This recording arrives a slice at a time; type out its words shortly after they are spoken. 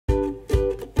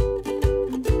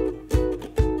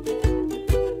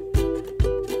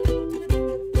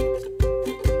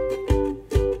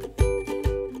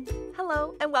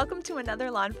Welcome to another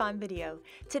lawnfawn video.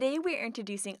 Today we're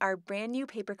introducing our brand new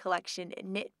paper collection,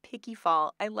 Knit Picky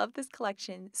Fall. I love this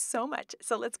collection so much,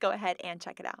 so let's go ahead and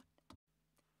check it out.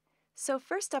 So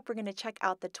first up, we're going to check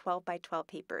out the 12 by 12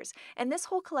 papers. And this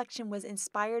whole collection was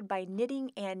inspired by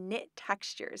knitting and knit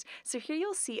textures. So here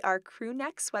you'll see our crew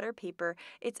neck sweater paper.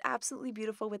 It's absolutely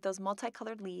beautiful with those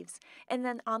multicolored leaves. And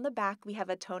then on the back, we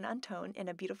have a tone on tone in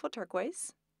a beautiful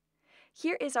turquoise.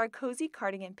 Here is our cozy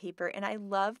cardigan paper, and I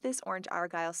love this orange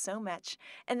argyle so much.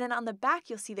 And then on the back,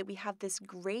 you'll see that we have this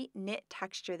great knit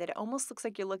texture that it almost looks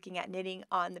like you're looking at knitting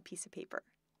on the piece of paper.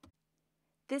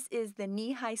 This is the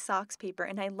knee-high socks paper,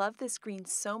 and I love this green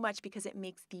so much because it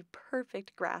makes the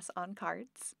perfect grass on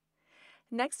cards.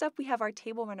 Next up, we have our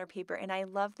table runner paper, and I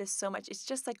love this so much. It's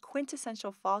just like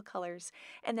quintessential fall colors.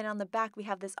 And then on the back, we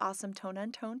have this awesome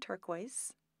tone-on-tone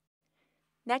turquoise.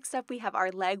 Next up, we have our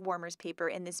leg warmers paper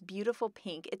in this beautiful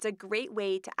pink. It's a great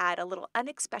way to add a little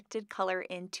unexpected color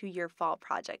into your fall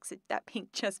projects. That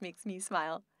pink just makes me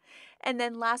smile. And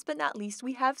then last but not least,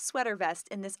 we have sweater vest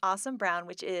in this awesome brown,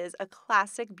 which is a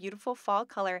classic, beautiful fall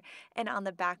color. And on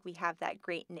the back, we have that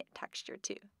great knit texture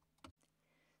too.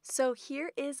 So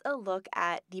here is a look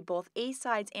at the both A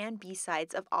sides and B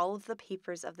sides of all of the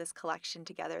papers of this collection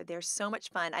together. They're so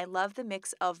much fun. I love the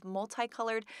mix of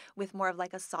multicolored with more of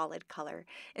like a solid color.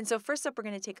 And so first up, we're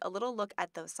going to take a little look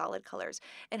at those solid colors.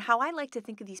 And how I like to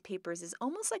think of these papers is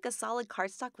almost like a solid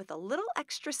cardstock with a little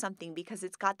extra something because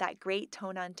it's got that great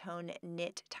tone-on-tone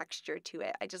knit texture to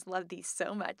it. I just love these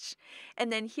so much.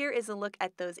 And then here is a look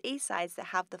at those A sides that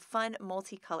have the fun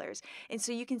multicolors. And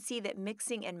so you can see that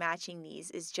mixing and matching these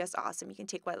is just awesome. You can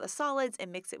take one of the solids and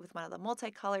mix it with one of the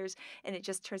multicolors, and it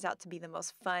just turns out to be the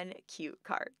most fun, cute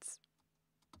cards.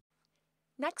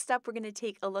 Next up, we're going to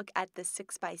take a look at the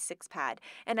 6x6 pad.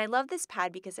 And I love this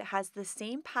pad because it has the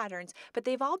same patterns, but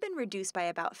they've all been reduced by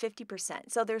about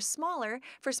 50%. So they're smaller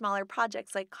for smaller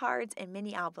projects like cards and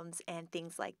mini albums and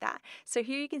things like that. So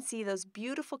here you can see those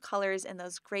beautiful colors and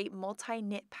those great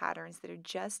multi-knit patterns that are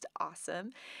just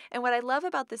awesome. And what I love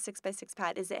about the 6x6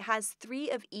 pad is it has 3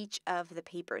 of each of the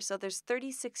papers. So there's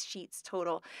 36 sheets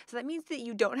total. So that means that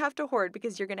you don't have to hoard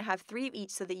because you're going to have 3 of each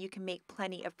so that you can make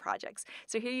plenty of projects.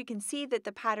 So here you can see that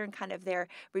the pattern kind of there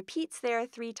repeats there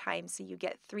 3 times, so you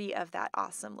get 3 of that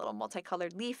awesome little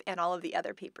multicolored leaf and all of the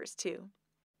other papers too.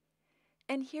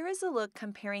 And here is a look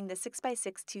comparing the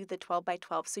 6x6 to the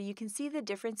 12x12 so you can see the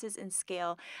differences in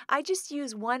scale. I just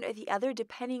use one or the other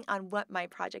depending on what my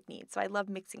project needs, so I love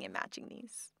mixing and matching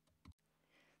these.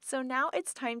 So now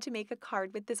it's time to make a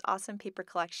card with this awesome paper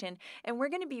collection, and we're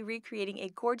going to be recreating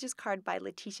a gorgeous card by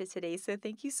Letitia today, so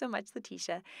thank you so much,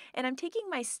 Letitia. And I'm taking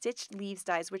my stitched leaves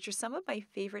dies, which are some of my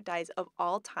favorite dies of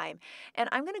all time, and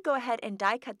I'm going to go ahead and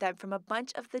die cut them from a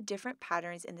bunch of the different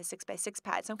patterns in the 6x6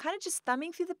 pad. So I'm kind of just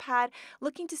thumbing through the pad,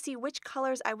 looking to see which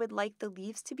colors I would like the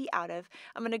leaves to be out of.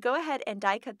 I'm going to go ahead and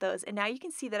die cut those, and now you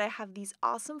can see that I have these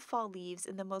awesome fall leaves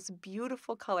in the most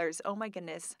beautiful colors. Oh my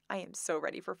goodness, I am so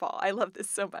ready for fall. I love this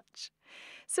so much.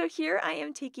 So here I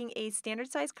am taking a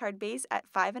standard size card base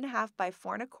at 5.5 by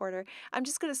 4.25. I'm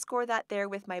just going to score that there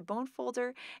with my bone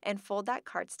folder and fold that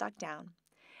cardstock down.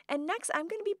 And next, I'm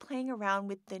going to be playing around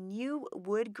with the new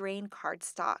wood grain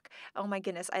cardstock. Oh my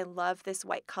goodness, I love this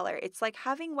white color. It's like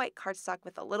having white cardstock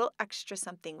with a little extra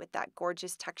something with that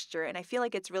gorgeous texture, and I feel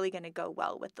like it's really going to go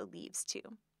well with the leaves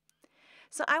too.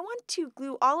 So I want to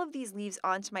glue all of these leaves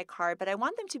onto my card, but I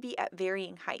want them to be at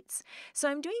varying heights. So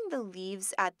I'm doing the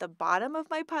leaves at the bottom of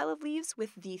my pile of leaves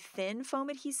with the thin foam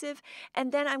adhesive,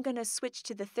 and then I'm going to switch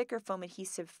to the thicker foam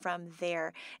adhesive from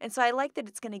there. And so I like that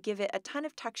it's going to give it a ton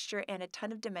of texture and a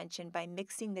ton of dimension by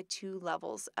mixing the 2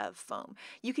 levels of foam.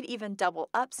 You could even double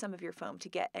up some of your foam to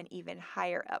get an even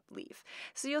higher up leaf.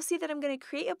 So you'll see that I'm going to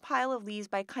create a pile of leaves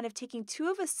by kind of taking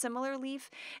 2 of a similar leaf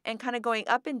and kind of going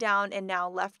up and down and now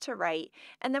left to right.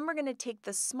 And then we're going to take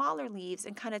the smaller leaves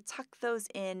and kind of tuck those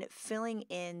in, filling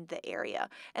in the area.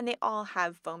 And they all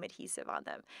have foam adhesive on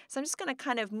them. So I'm just going to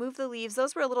kind of move the leaves.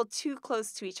 Those were a little too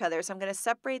close to each other, so I'm going to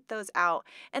separate those out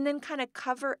and then kind of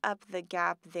cover up the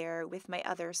gap there with my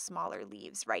other smaller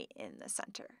leaves right in the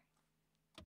center.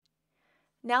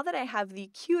 Now that I have the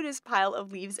cutest pile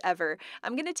of leaves ever,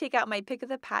 I'm going to take out my Pick of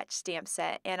the Patch stamp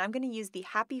set, and I'm going to use the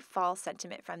Happy Fall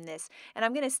sentiment from this, and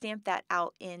I'm going to stamp that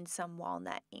out in some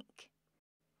walnut ink.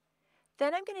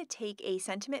 Then I'm going to take a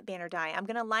sentiment banner die. I'm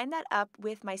going to line that up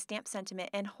with my stamp sentiment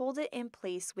and hold it in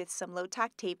place with some low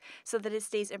tack tape so that it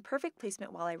stays in perfect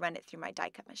placement while I run it through my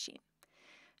die cut machine.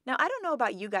 Now, I don't know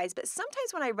about you guys, but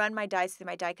sometimes when I run my dies through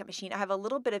my die cut machine, I have a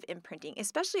little bit of imprinting,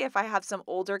 especially if I have some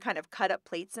older kind of cut up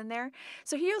plates in there.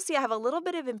 So here you'll see I have a little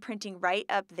bit of imprinting right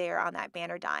up there on that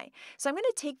banner die. So I'm going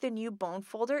to take the new bone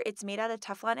folder, it's made out of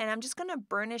Teflon, and I'm just going to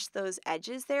burnish those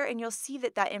edges there, and you'll see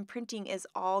that that imprinting is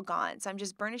all gone. So I'm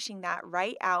just burnishing that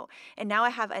right out, and now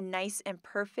I have a nice and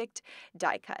perfect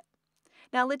die cut.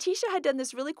 Now, Letitia had done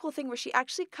this really cool thing where she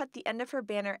actually cut the end of her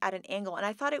banner at an angle, and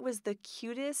I thought it was the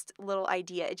cutest little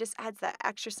idea. It just adds that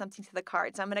extra something to the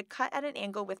card. So I'm going to cut at an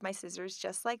angle with my scissors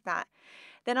just like that.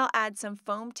 Then I'll add some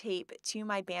foam tape to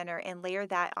my banner and layer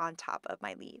that on top of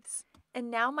my leaves.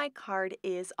 And now my card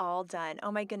is all done.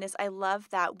 Oh my goodness, I love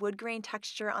that wood grain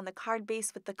texture on the card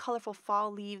base with the colorful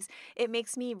fall leaves. It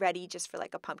makes me ready just for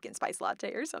like a pumpkin spice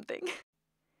latte or something.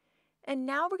 And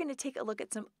now we're going to take a look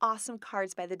at some awesome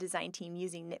cards by the design team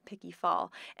using Nitpicky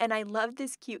Fall. And I love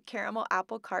this cute caramel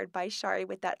apple card by Shari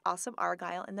with that awesome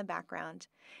argyle in the background.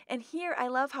 And here I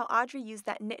love how Audrey used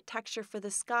that knit texture for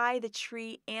the sky, the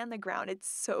tree, and the ground. It's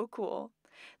so cool.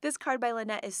 This card by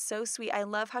Lynette is so sweet. I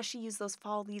love how she used those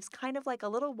fall leaves kind of like a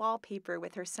little wallpaper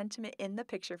with her sentiment in the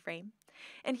picture frame.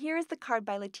 And here is the card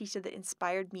by Letitia that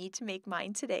inspired me to make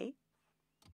mine today.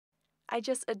 I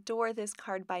just adore this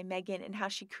card by Megan and how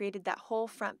she created that whole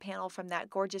front panel from that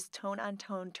gorgeous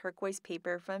tone-on-tone turquoise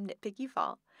paper from Nitpicky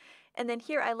Fall. And then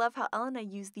here I love how Elena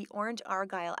used the orange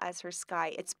argyle as her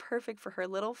sky. It's perfect for her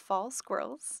little fall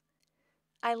squirrels.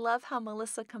 I love how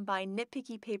Melissa combined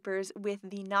Nitpicky papers with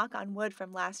the knock on wood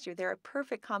from last year. They're a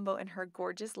perfect combo in her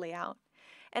gorgeous layout.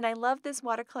 And I love this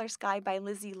watercolor sky by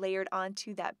Lizzie layered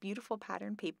onto that beautiful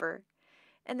pattern paper.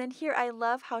 And then here I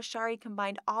love how Shari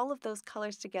combined all of those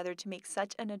colors together to make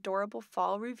such an adorable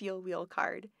fall reveal wheel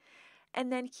card.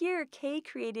 And then here Kay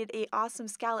created an awesome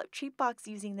scallop treat box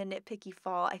using the Nitpicky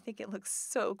Fall. I think it looks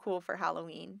so cool for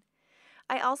Halloween.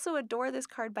 I also adore this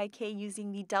card by Kay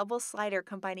using the double slider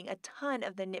combining a ton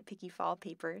of the Nitpicky Fall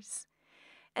papers.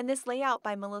 And this layout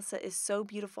by Melissa is so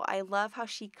beautiful. I love how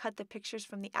she cut the pictures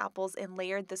from the apples and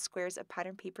layered the squares of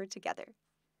pattern paper together.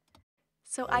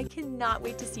 So I cannot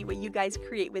wait to see what you guys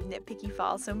create with Nitpicky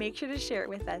Fall, so make sure to share it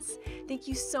with us. Thank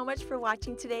you so much for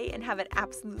watching today and have an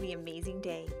absolutely amazing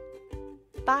day.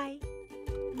 Bye!